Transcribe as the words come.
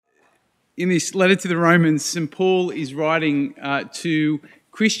In this letter to the Romans, St. Paul is writing to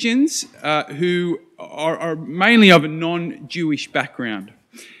Christians who are mainly of a non-Jewish background.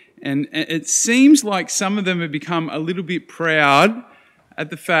 And it seems like some of them have become a little bit proud at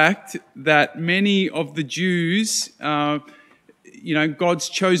the fact that many of the Jews, God's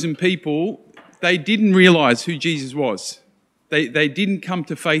chosen people, they didn't realize who Jesus was. They didn't come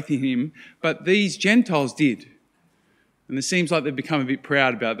to faith in him, but these Gentiles did. And it seems like they've become a bit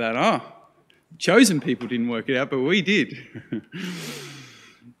proud about that. Chosen people didn't work it out, but we did.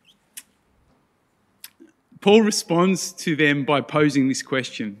 Paul responds to them by posing this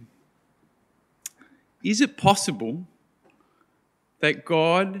question. Is it possible that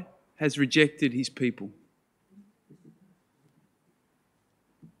God has rejected his people?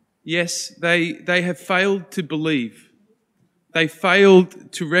 Yes, they have failed to believe. They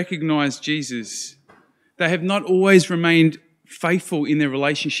failed to recognize Jesus. They have not always remained faithful in their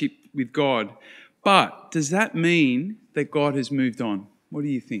relationship with God. But does that mean that God has moved on? What do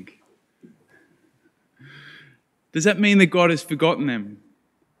you think? Does that mean that God has forgotten them?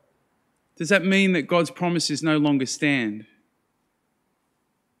 Does that mean that God's promises no longer stand?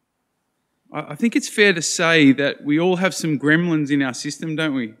 I think it's fair to say that we all have some gremlins in our system,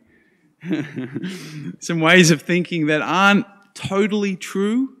 don't we? Some ways of thinking that aren't totally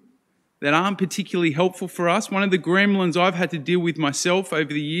true, that aren't particularly helpful for us. One of the gremlins I've had to deal with myself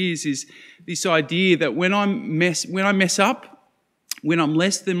over the years is this idea that when I mess up, when I'm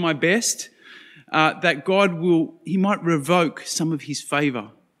less than my best, that God he might revoke some of his favour,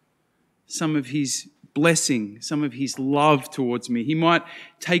 some of his blessing, some of his love towards me. He might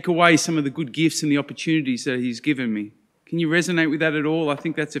take away some of the good gifts and the opportunities that he's given me. Can you resonate with that at all? I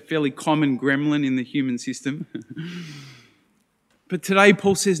think that's a fairly common gremlin in the human system. But today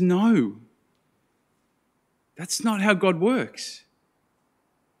Paul says, no, that's not how God works.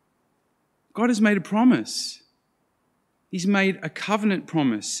 God has made a promise. He's made a covenant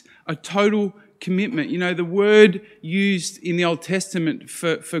promise, a total commitment. You know, the word used in the Old Testament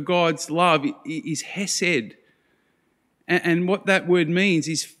for God's love is hesed. And what that word means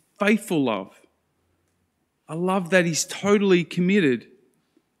is faithful love. A love that is totally committed.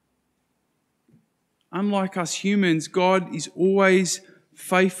 Unlike us humans, God is always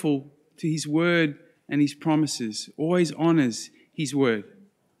faithful to his word and his promises, always honours his word.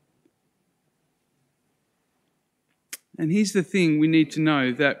 And here's the thing we need to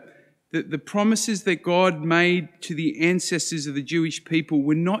know, that the promises that God made to the ancestors of the Jewish people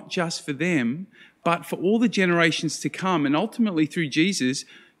were not just for them, but for all the generations to come, and ultimately through Jesus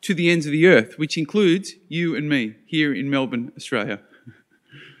to the ends of the earth, which includes you and me here in Melbourne, Australia.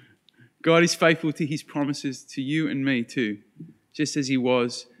 God is faithful to his promises to you and me too, just as he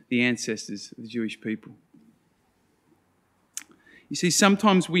was the ancestors of the Jewish people. You see,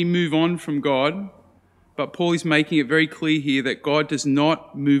 sometimes we move on from God, but Paul is making it very clear here that God does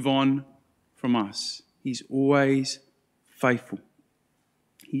not move on from us. He's always faithful.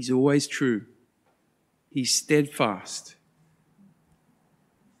 He's always true. He's steadfast.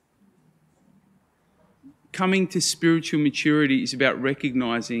 Coming to spiritual maturity is about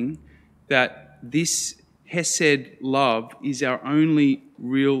recognizing that this hesed love is our only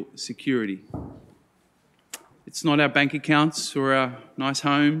real security. It's not our bank accounts or our nice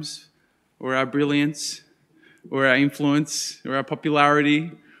homes or our brilliance or our influence or our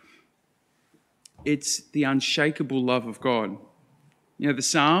popularity. It's the unshakable love of God. You know, the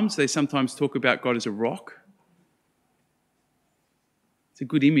Psalms, they sometimes talk about God as a rock. It's a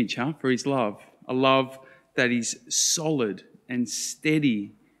good image, for his love. A love that is solid and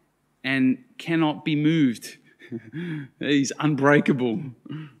steady and cannot be moved. He's unbreakable.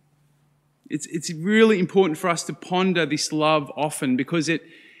 It's really important for us to ponder this love often, because it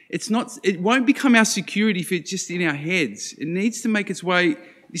won't become our security if it's just in our heads. It needs to make its way,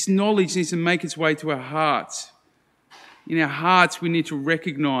 this knowledge needs to make its way to our hearts. In our hearts, we need to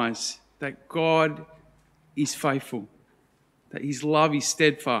recognize that God is faithful, that his love is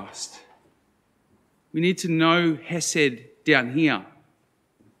steadfast. We need to know hesed down here,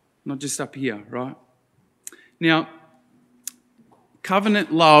 not just up here, right? Now,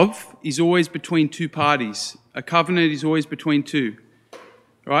 covenant love is always between two parties. A covenant is always between two,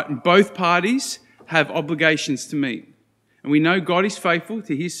 right? And both parties have obligations to meet. And we know God is faithful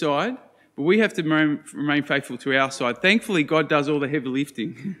to his side, but we have to remain faithful to our side. Thankfully, God does all the heavy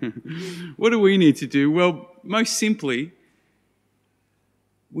lifting. What do we need to do? Well, most simply,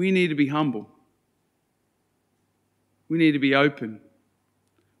 we need to be humble. We need to be open.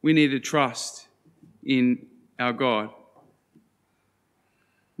 We need to trust in our God.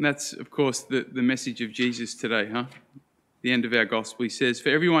 And that's, of course, the message of Jesus today, the end of our gospel. He says, "For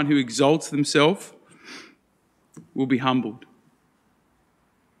everyone who exalts themselves will be humbled.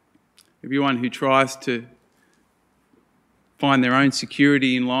 Everyone who tries to find their own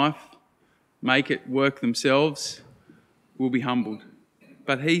security in life, make it work themselves, will be humbled.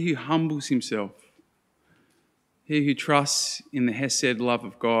 But he who humbles himself, he who trusts in the Hesed love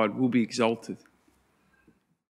of God, will be exalted."